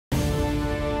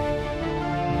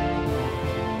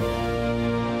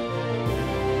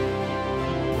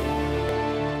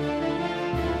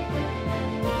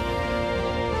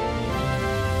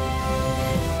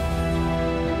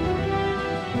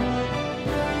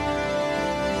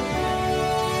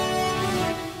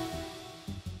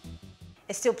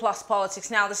It's still Plus Politics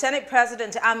now. The Senate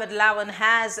President Ahmad Lawan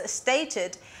has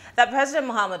stated that President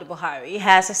Muhammadu Buhari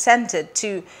has assented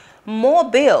to more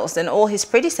bills than all his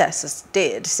predecessors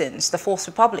did since the Fourth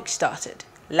Republic started.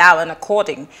 Lawan,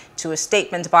 according to a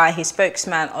statement by his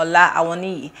spokesman Ola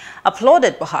Awoniyi,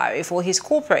 applauded Buhari for his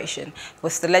cooperation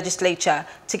with the legislature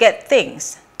to get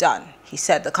things done. He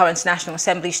said the current National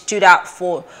Assembly stood out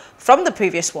from the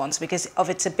previous ones because of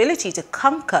its ability to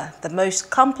conquer the most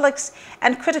complex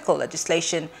and critical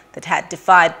legislation that had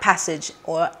defied passage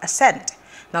or assent.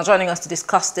 Now joining us to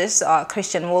discuss this are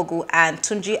Christian Wogu and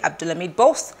Tunji Abdulhameed,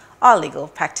 both are legal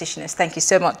practitioners. Thank you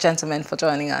so much, gentlemen, for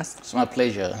joining us. It's my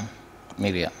pleasure,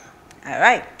 Miriam. All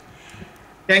right.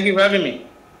 Thank you for having me.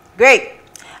 Great.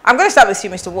 I'm going to start with you,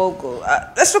 Mr. Wogu.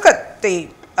 Let's look at the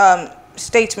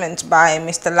statement by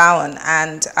Mr. Lawan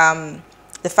and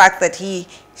the fact that he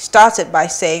started by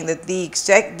saying that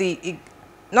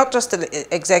not just the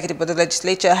executive but the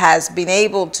legislature has been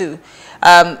able to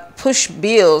push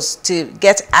bills to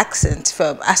get assent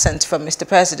from Mr.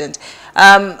 President,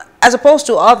 as opposed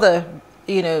to other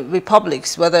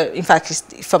republics, whether in fact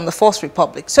it's from the Fourth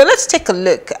Republic. So let's take a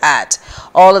look at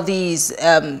all of these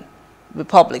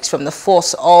republics from the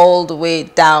Fourth all the way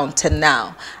down to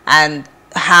now, and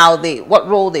what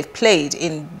role they've played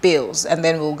in bills, and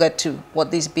then we'll get to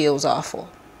what these bills are for.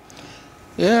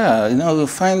 Yeah, we'll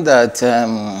find that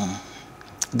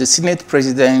the Senate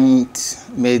President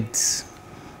made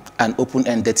an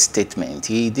open-ended statement.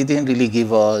 He didn't really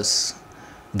give us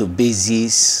the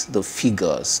basis, the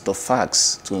figures, the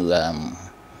facts to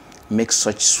make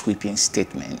such sweeping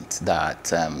statement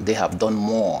that they have done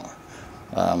more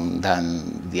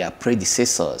than their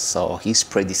predecessors or his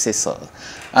predecessor.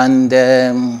 And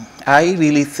I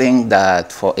really think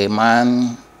that for a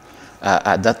man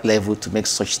at that level to make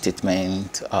such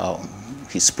statement,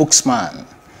 his spokesman,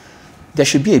 there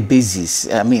should be a basis,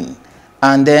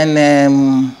 and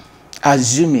then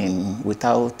assuming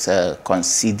without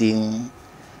conceding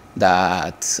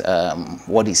that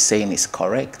what he's saying is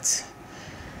correct,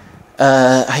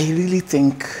 I really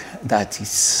think that is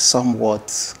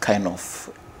somewhat kind of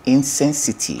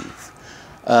insensitive.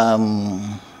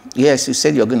 Yes, you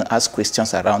said you're going to ask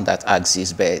questions around that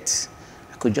axis, but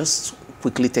I could just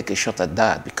quickly take a shot at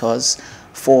that, because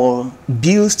for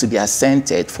bills to be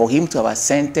assented, for him to have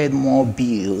assented more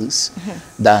bills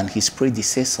than his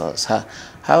predecessors,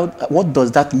 what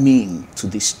does that mean to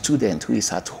the student who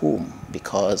is at home?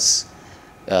 Because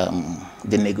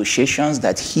the negotiations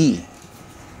that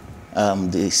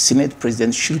the Senate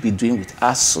President should be doing with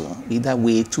ASU, either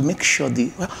way, to make sure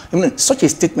such a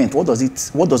statement, what does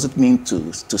it mean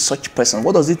to such person?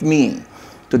 What does it mean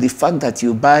to the fact that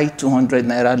you buy 200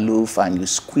 naira loaf and you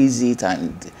squeeze it,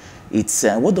 and it's,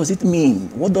 what does it mean?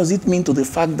 What does it mean to the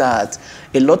fact that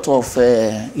a lot of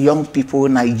young people,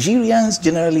 Nigerians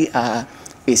generally, are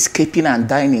escaping and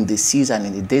dying in the seas and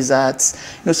in the deserts?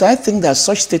 So I think that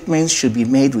such statements should be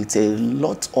made with a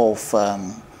lot of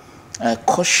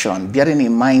caution, bearing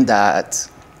in mind that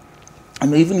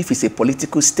even if it's a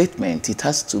political statement, it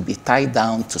has to be tied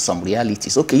down to some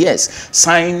realities. Okay, yes,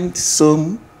 signed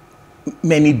so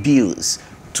many bills.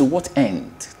 To what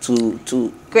end?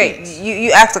 Great.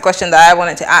 You asked the question that I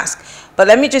wanted to ask, but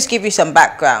let me just give you some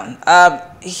background.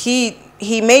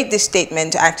 He made this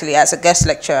statement actually as a guest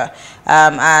lecturer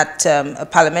at a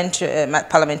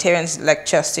parliamentarian's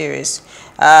lecture series,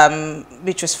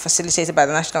 which was facilitated by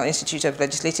the National Institute of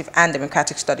Legislative and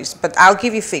Democratic Studies. But I'll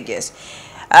give you figures.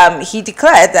 He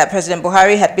declared that President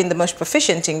Buhari had been the most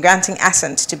proficient in granting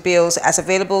assent to bills, as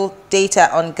available data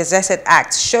on gazetted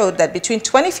acts showed that between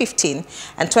 2015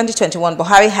 and 2021,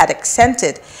 Buhari had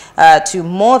assented to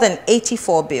more than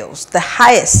 84 bills, the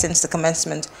highest since the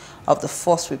commencement of the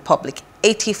Fourth Republic.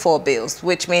 84 bills,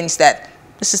 which means that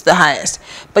this is the highest.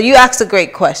 But you asked a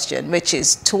great question, which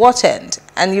is to what end?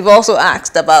 And you've also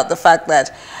asked about the fact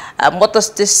that what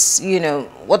does this,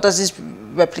 what does this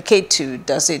replicate to?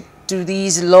 Do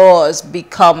these laws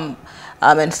become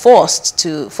enforced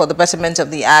for the betterment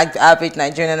of the average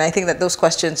Nigerian? And I think that those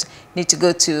questions need to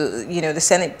go to the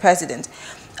Senate President.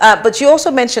 But you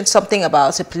also mentioned something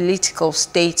about a political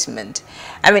statement.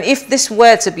 I mean, if this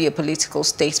were to be a political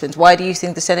statement, why do you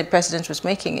think the Senate President was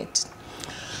making it?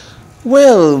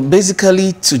 Well,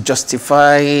 basically to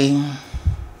justify,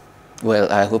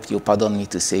 well, I hope you'll pardon me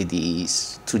to say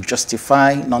this, to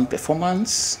justify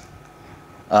non-performance.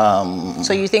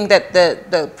 So you think that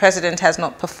the President has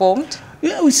not performed?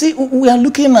 Yeah, we are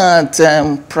looking at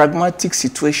pragmatic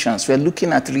situations. We are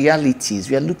looking at realities.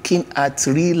 We are looking at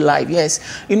real life. Yes,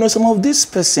 some of these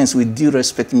persons, with due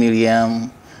respect,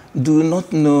 Miriam, do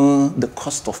not know the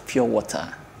cost of pure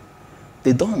water.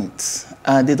 They don't.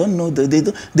 They don't know.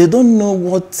 They don't know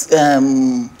what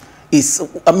is.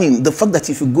 I mean, the fact that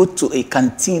if you go to a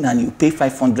canteen and you pay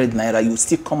 500 naira, you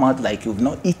still come out like you've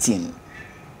not eaten.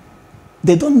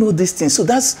 They don't know these things. So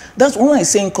that's when I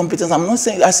say incompetence. I'm not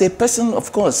saying as a person,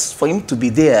 of course, for him to be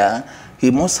there, he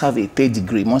must have a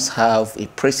pedigree, must have a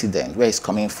precedent where he's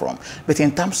coming from. But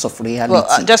in terms of reality...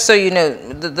 Well, just so you know,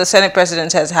 the Senate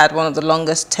President has had one of the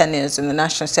longest tenures in the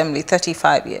National Assembly,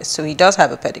 35 years. So he does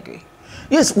have a pedigree.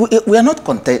 Yes, we are not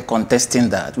contesting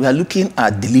that. We are looking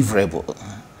at deliverable.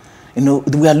 You know,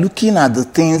 we are looking at the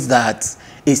things that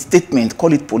a statement,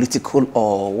 call it political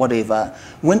or whatever,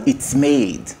 when it's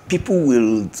made, people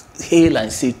will hail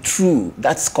and say, true,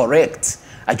 that's correct.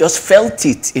 I just felt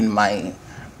it in my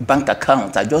bank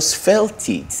account. I just felt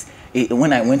it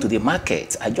when I went to the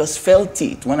market. I just felt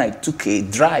it when I took a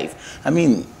drive. I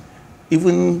mean,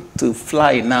 even to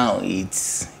fly now,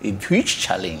 it's a huge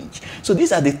challenge. So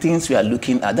these are the things we are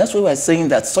looking at. That's why we're saying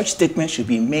that such statements should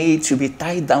be made, should be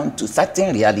tied down to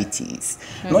certain realities,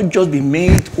 not just be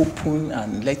made open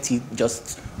and let it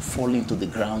just fall into the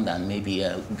ground and maybe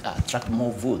attract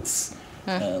more votes.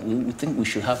 We think we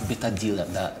should have a better deal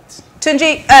than that.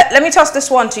 Tunji, let me toss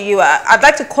this one to you. I'd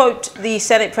like to quote the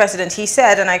Senate President. He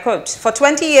said, and I quote, "For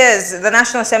 20 years, the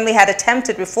National Assembly had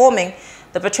attempted reforming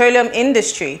the petroleum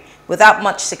industry without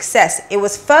much success. It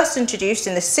was first introduced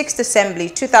in the 6th Assembly,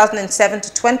 2007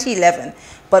 to 2011,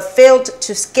 but failed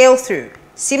to scale through.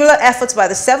 Similar efforts by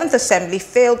the 7th Assembly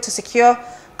failed to secure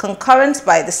concurrence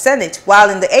by the Senate, while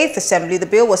in the 8th Assembly, the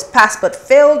bill was passed but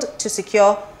failed to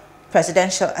secure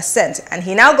presidential assent." And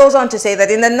he now goes on to say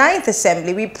that in the 9th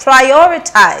Assembly, we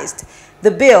prioritized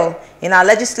the bill in our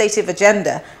legislative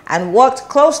agenda and worked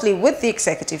closely with the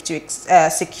executive to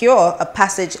secure a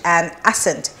passage and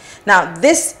assent. Now,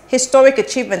 this historic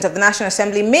achievement of the National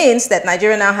Assembly means that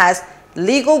Nigeria now has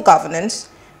legal governance,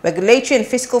 regulatory and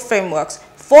fiscal frameworks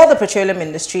for the petroleum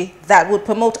industry that would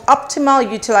promote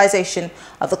optimal utilization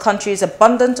of the country's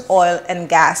abundant oil and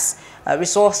gas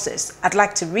resources. I'd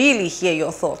like to really hear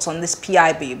your thoughts on this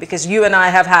PIB because you and I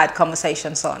have had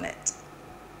conversations on it.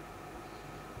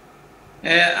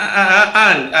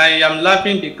 And I am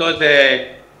laughing because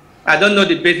I don't know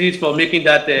the basis for making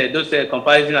that those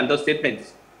comparisons and those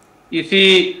statements. You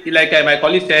see, like my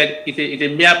colleague said, it's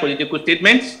a mere political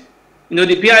statement. You know,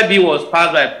 the PIB was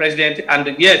passed by the president,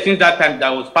 and yes, since that time that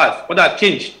was passed. What has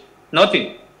changed?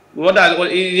 Nothing.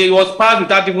 It was passed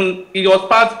without even, it was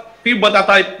passed few months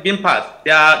after being passed.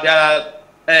 There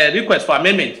are requests for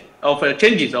amendment of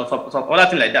changes or some other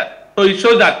thing like that. So it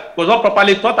shows that it was not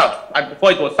properly thought out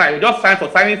before it was signed. We just signed for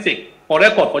signing's sake, for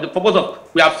record, for the purpose of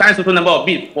we have signed certain number of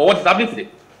bills for what is happening today.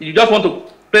 You just want to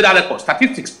play that record,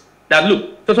 statistics that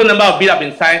look, certain number of bills have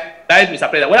been signed, that is Mr.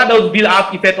 President. Whether those bills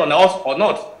have effect on us or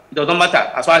not, it does not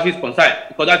matter as far as he's concerned,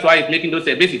 because that's why he's making those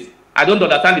basis. I don't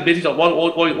understand the basis of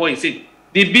what he's saying.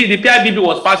 The PIB bill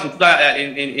was passed at the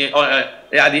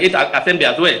 8th Assembly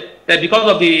as well. That because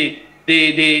of the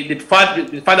fact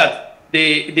that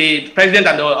the president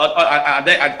at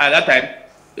that time,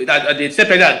 the state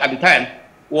president at the time,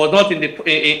 was not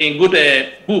in good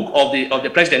book of the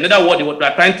president. In other words, they were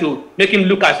trying to make him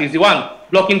look as he's the one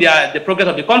blocking the progress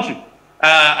of the country.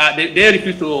 They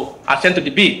refused to assent to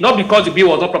the bill, not because the bill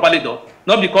was not properly done,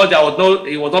 not because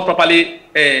it was not properly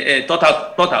thought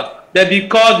out, but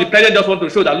because the president just want to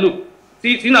show that look,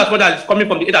 see as far as it's coming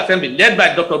from the 8th Assembly, led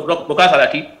by Dr. Bokar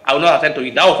Saraki, I will not assent to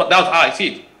it. That was how I see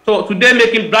it. So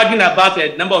today, bragging about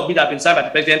the number of bills that have been signed by the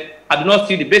president, I do not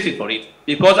see the basis for it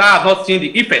because I have not seen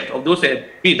the effect of those bills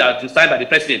that have been signed by the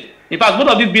president. In fact, both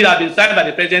of these bills that have been signed by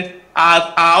the president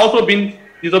are also being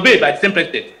disobeyed by the same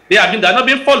president. They are not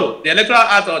being followed. The electoral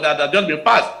acts that have just been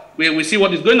passed, we see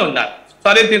what is going on now.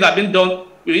 Certain things have been done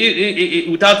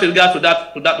without regards to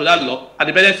that law, and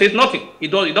the president says nothing. He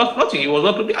does nothing. He was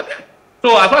not to be at them.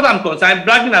 So as far as I'm concerned,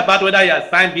 bragging about whether he has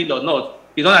signed bill or not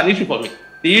is not an issue for me.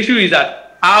 The issue is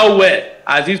that how well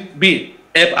has this bill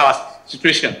helped our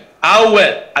situation? How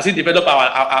well has it developed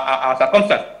our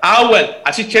circumstance? How well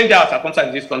has it changed our circumstance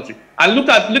in this country? And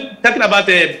talking about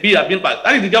the bill that has been passed,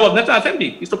 that is the job of the National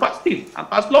Assembly, is to pass bill and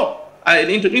pass law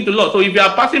into law. So if you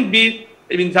are passing bill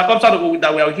in circumstance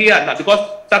that we are here now, because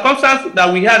circumstance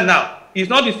that we have now is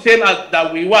not the same as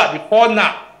that we were before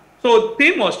now. So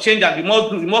things must change and we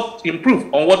must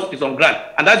improve on what is on ground.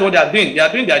 And that's what they are doing. They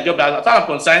are doing their job. As far as I'm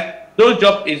concerned, those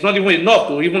jobs is not even enough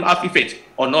to even have effect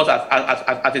on us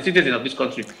as a citizen of this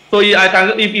country. So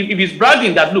if he's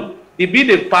bragging that, look, the bill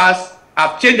they passed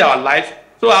have changed our lives,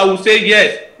 so I will say,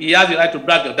 yes, he has the right to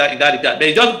brag in that regard. But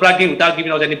he's just bragging without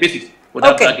giving us any basis for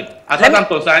that bragging. As far as I'm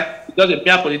concerned, it's just a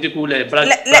mere political brag.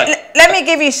 Let me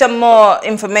give you some more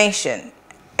information.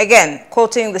 again,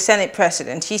 quoting the Senate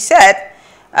President, he said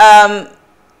that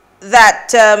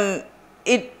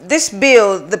this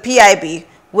bill, the PIB,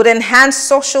 would enhance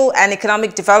social and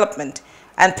economic development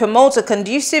and promote a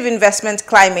conducive investment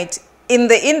climate in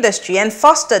the industry and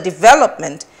foster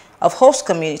development of host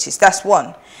communities. That's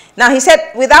one. Now, he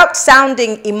said, without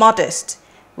sounding immodest,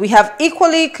 we have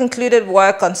equally concluded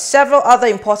work on several other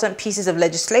important pieces of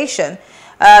legislation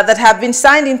that have been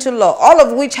signed into law, all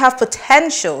of which have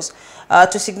potentials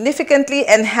to significantly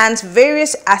enhance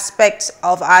various aspects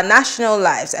of our national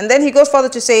lives. And then he goes further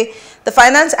to say, the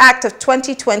Finance Act of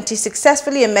 2020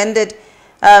 successfully amended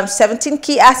 17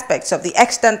 key aspects of the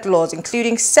extant laws,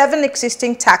 including 7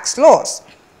 existing tax laws.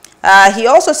 He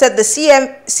also said the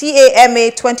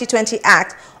CAMA 2020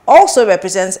 Act also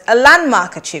represents a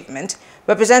landmark achievement,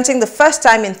 representing the first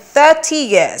time in 30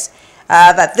 years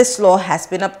that this law has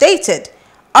been updated.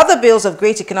 Other bills of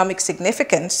great economic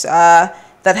significance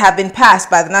that have been passed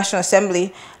by the National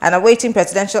Assembly and awaiting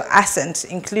presidential assent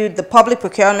include the Public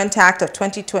Procurement Act of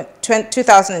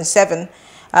 2007,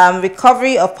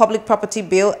 Recovery of Public Property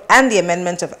Bill, and the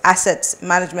amendment of Assets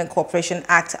Management Corporation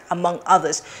Act, among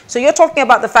others. So you're talking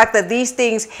about the fact that these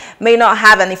things may not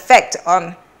have an effect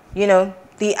on, you know,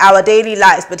 our daily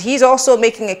lives, but he's also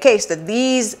making a case that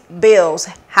these bills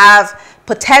have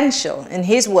potential, in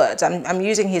his words, I'm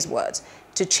using his words,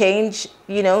 to change,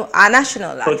 you know, our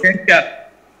national life. Potential.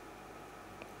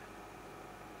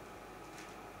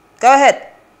 Go ahead.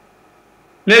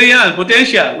 Marianne,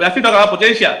 potential. We are still talking about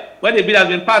potential. When the bill has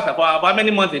been passed for how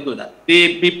many months ago now?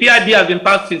 The PIB has been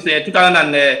passed since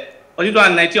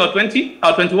 2019 or 20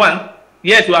 or 21.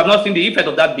 Yes, we have not seen the effect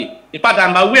of that bill. In fact,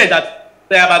 I'm aware that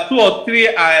there are about 2 or 3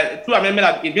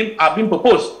 amendments that have been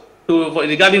proposed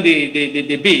regarding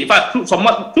the bill. In fact, 2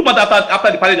 months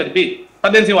after the passage of the bill,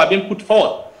 certain things were being put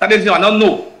forward. Certain things were not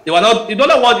known. They were not. In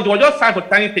other words, it was just signed for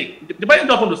tiny thing. The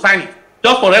president just want to sign it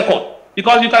just for record,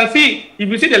 because you can see, if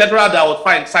you see the electoral that was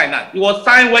signed now, it was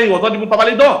signed when it was not even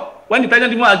properly done. When the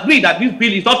president even agreed that this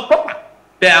bill is not proper,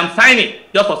 then I'm signing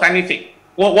just for signing it.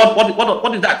 What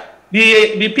is that?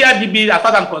 The PIB bill, as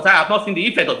far as I'm concerned, I have not seen the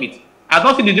effect of it. I have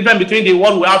not seen the difference between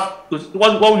what we have,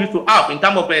 what we used to have in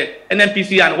terms of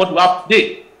NNPC and what we have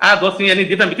today. I have not seen any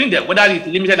difference between them, whether it's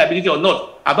limited ability or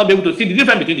not. I have not been able to see the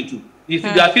difference between the two. We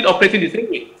are still operating the same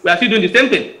way. We are still doing the same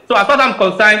thing. So as far as I'm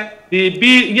concerned, the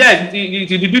bill, yes,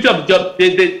 the duty of the job,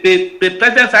 the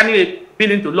president signing a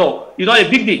bill into law is not a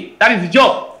big deal. That is the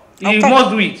job. Okay. You must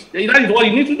do it. That is what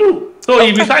you need to do. So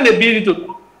if you sign a bill into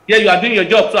law, yeah, you are doing your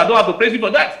job. So I don't have to praise you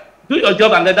for that. Do your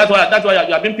job, and that's why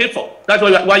you are being paid for. That's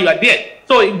why you are there.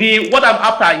 So what I'm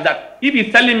after is that if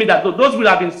he's telling me that those will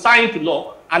have been signed to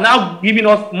law are now giving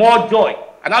us more joy,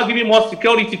 and now giving more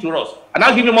security to us, and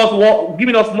now giving us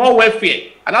more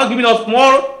welfare, and now giving us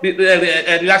more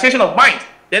relaxation of mind,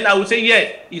 then I would say,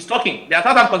 yes, he's talking. As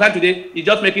far as I'm concerned today, he's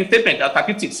just making statements or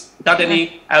statistics without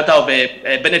any iota of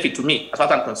benefit to me, as far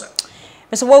as I'm concerned.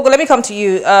 Mr. Wogu, let me come to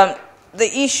you. The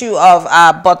issue of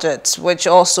our budgets, which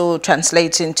also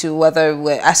translates into whether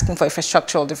we're asking for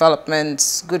infrastructural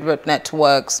developments, good road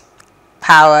networks,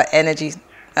 power, energy,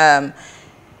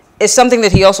 is something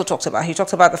that he also talks about. He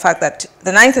talks about the fact that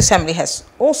the 9th Assembly has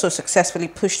also successfully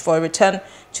pushed for a return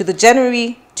to the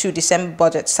January to December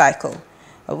budget cycle,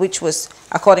 which was,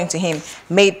 according to him,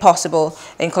 made possible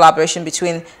in collaboration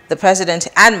between the President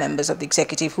and members of the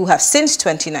Executive, who have since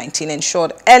 2019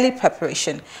 ensured early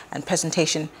preparation and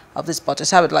presentation of this budget.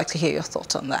 So I would like to hear your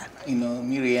thoughts on that. You know,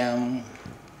 Miriam,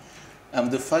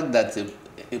 the fact that a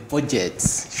budget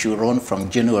should run from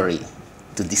January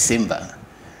to December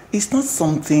is not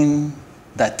something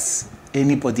that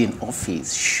anybody in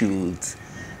office should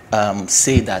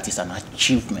say that is an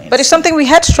achievement. But it's something we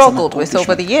had struggled with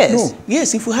over the years. No,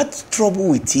 yes, if we had trouble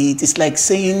with it, it's like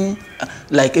saying,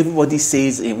 like everybody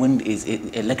says when it's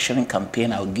an election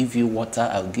campaign, I'll give you water,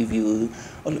 I'll give you,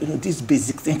 you know, these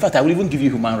basic things. In fact, I will even give you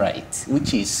human rights,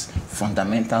 which is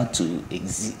fundamental to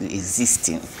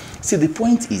existing. See, the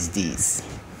point is this.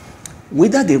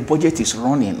 Whether the budget is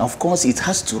running, of course, it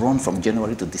has to run from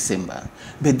January to December.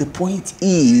 But the point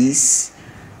is,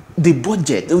 the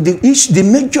budget, the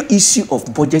major issue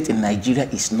of budget in Nigeria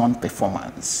is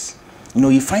non-performance. You know,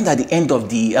 you find at the end of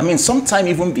the, I mean, sometime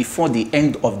even before the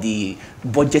end of the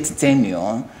budget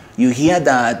tenure, you hear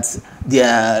that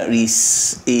there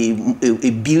is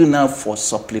a bill now for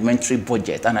supplementary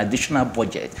budget, an additional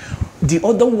budget. The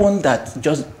other one that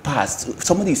just passed,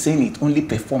 somebody is saying it only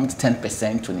performed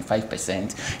 10%,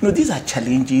 25%. You know, these are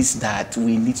challenges that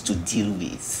we need to deal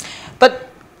with. But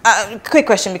quick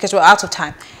question, because we're out of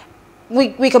time.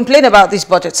 We complain about these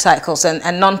budget cycles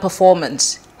and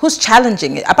non-performance. Who's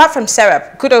challenging it? Apart from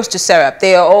Serap, kudos to Serap.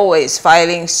 They are always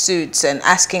filing suits and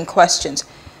asking questions.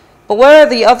 But where are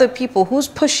the other people? Who's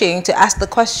pushing to ask the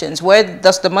questions? Where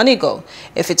does the money go?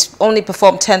 If it's only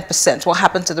performed 10%, what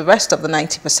happened to the rest of the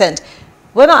 90%?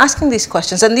 We're not asking these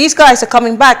questions. And these guys are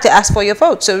coming back to ask for your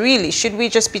vote. So really, should we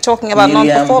just be talking about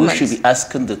non-performance? Who should be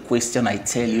asking the question, I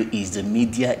tell you, is the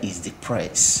media, is the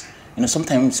press. You know,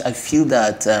 sometimes I feel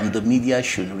that the media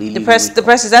should really... The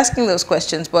press is asking those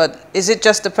questions, but is it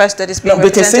just the press that is being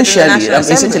represented in the National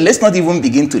Assembly? Essentially, let's not even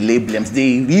begin to label them.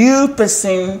 The real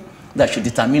person that should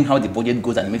determine how the budget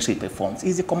goes and make sure it performs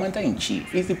is the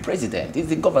commander-in-chief, is the president, is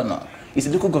the governor, is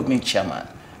the local government chairman.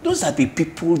 Those are the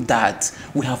people that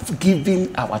we have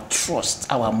given our trust,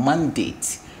 our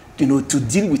mandate, you know, to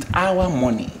deal with our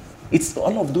money. It's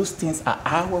all of those things are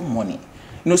our money.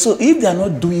 You know, so if they are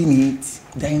not doing it,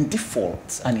 they're in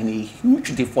default, and in a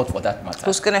huge default for that matter.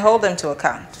 Who's going to hold them to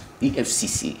account?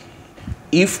 EFCC.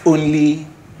 If only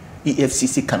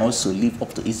EFCC can also live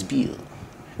up to its bill,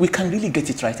 we can really get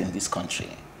it right in this country.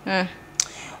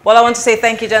 Well, I want to say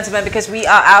thank you, gentlemen, because we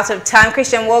are out of time.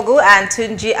 Christian Wogu and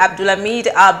Tunji Abdulhameed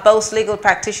are both legal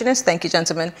practitioners. Thank you,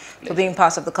 gentlemen, for being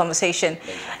part of the conversation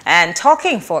and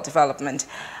talking for development.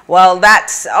 Well,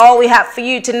 that's all we have for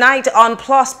you tonight on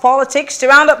Plus Politics. To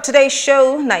round up today's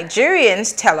show,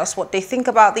 Nigerians tell us what they think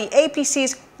about the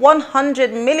APC's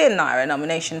 100 million naira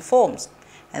nomination forms.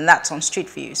 And that's on Street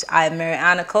Views. I'm Mary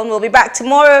Anna Cohn. We'll be back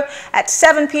tomorrow at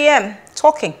 7 p.m.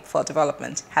 talking for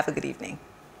development. Have a good evening.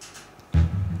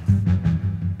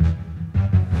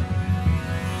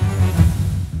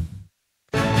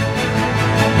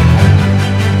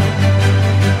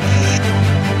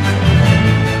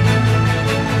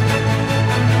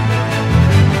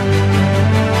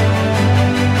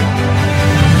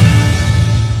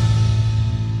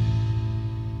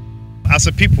 As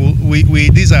a people,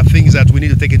 these are things that we need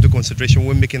to take into consideration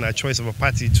when making our choice of a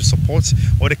party to support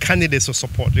or the candidates to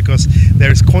support, because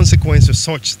there is consequence to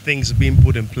such things being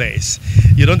put in place.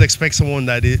 You don't expect someone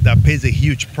that pays a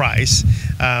huge price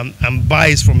and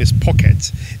buys from his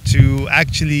pocket to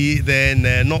actually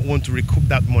then not want to recoup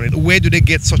that money. Where do they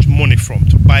get such money from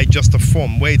to buy just a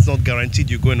form where it's not guaranteed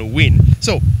you're going to win?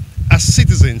 So, as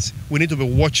citizens, we need to be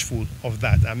watchful of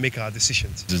that and make our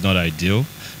decisions. It's not ideal,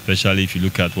 especially if you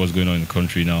look at what's going on in the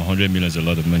country now. 100 million is a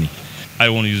lot of money. I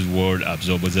don't want to use the word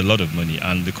absorb, but it's a lot of money.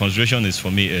 And the consideration is, for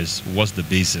me, is what's the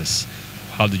basis?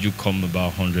 How did you come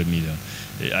about 100 million?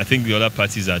 I think the other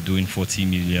parties are doing 40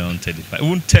 million, 35.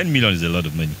 Even 10 million is a lot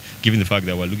of money, given the fact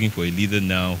that we're looking for a leader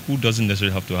now who doesn't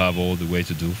necessarily have to have all the way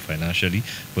to do financially,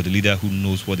 but a leader who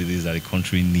knows what it is that the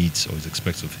country needs or is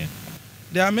expected of him.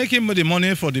 They are making the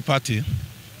money for the party.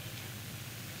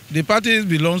 The party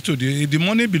belongs to the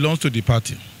money belongs to the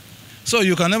party. So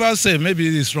you can never say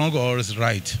maybe it's wrong or it's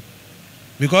right.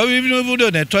 Because even though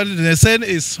they say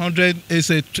it's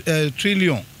a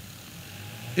trillion.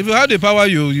 If you have the power,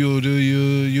 you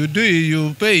do it,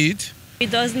 you pay it.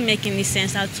 It doesn't make any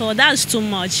sense at all. That's too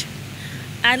much.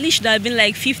 At least should have been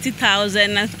like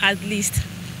 50,000 at least.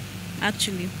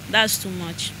 Actually, that's too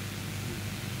much.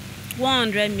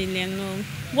 100 million, no.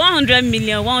 100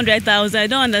 million, 100,000, I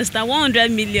don't understand.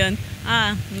 100 million,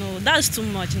 no, that's too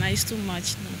much. No, it's too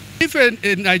much. No. If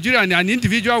a Nigerian, an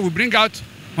individual will bring out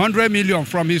 100 million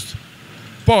from his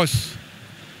purse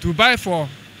to buy for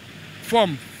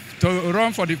form to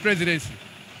run for the presidency,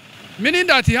 meaning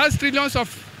that he has trillions of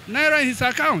naira in his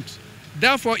account.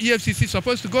 Therefore, EFCC is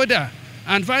supposed to go there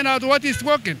and find out what is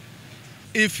working.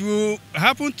 If you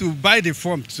happen to buy the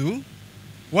form too,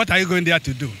 what are you going there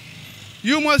to do?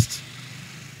 You must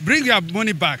bring your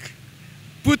money back,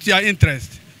 put your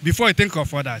interest before you think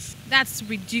of others. That's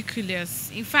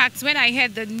ridiculous. In fact, when I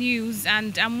heard the news,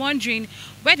 and I'm wondering,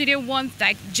 where do they want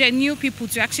like genuine people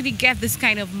to actually get this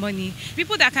kind of money?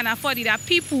 People that can afford it are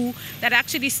people that are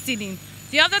actually stealing.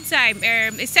 The other time,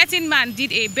 a certain man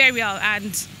did a burial and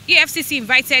EFCC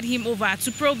invited him over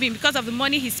to probe him because of the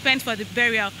money he spent for the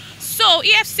burial. So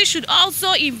EFCC should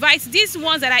also invite these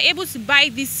ones that are able to buy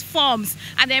these forms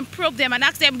and then probe them and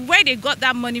ask them where they got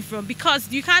that money from, because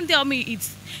you can't tell me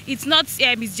it's not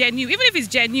it's genuine. Even if it's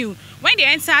genuine, when they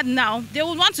enter now, they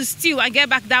will want to steal and get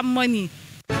back that money.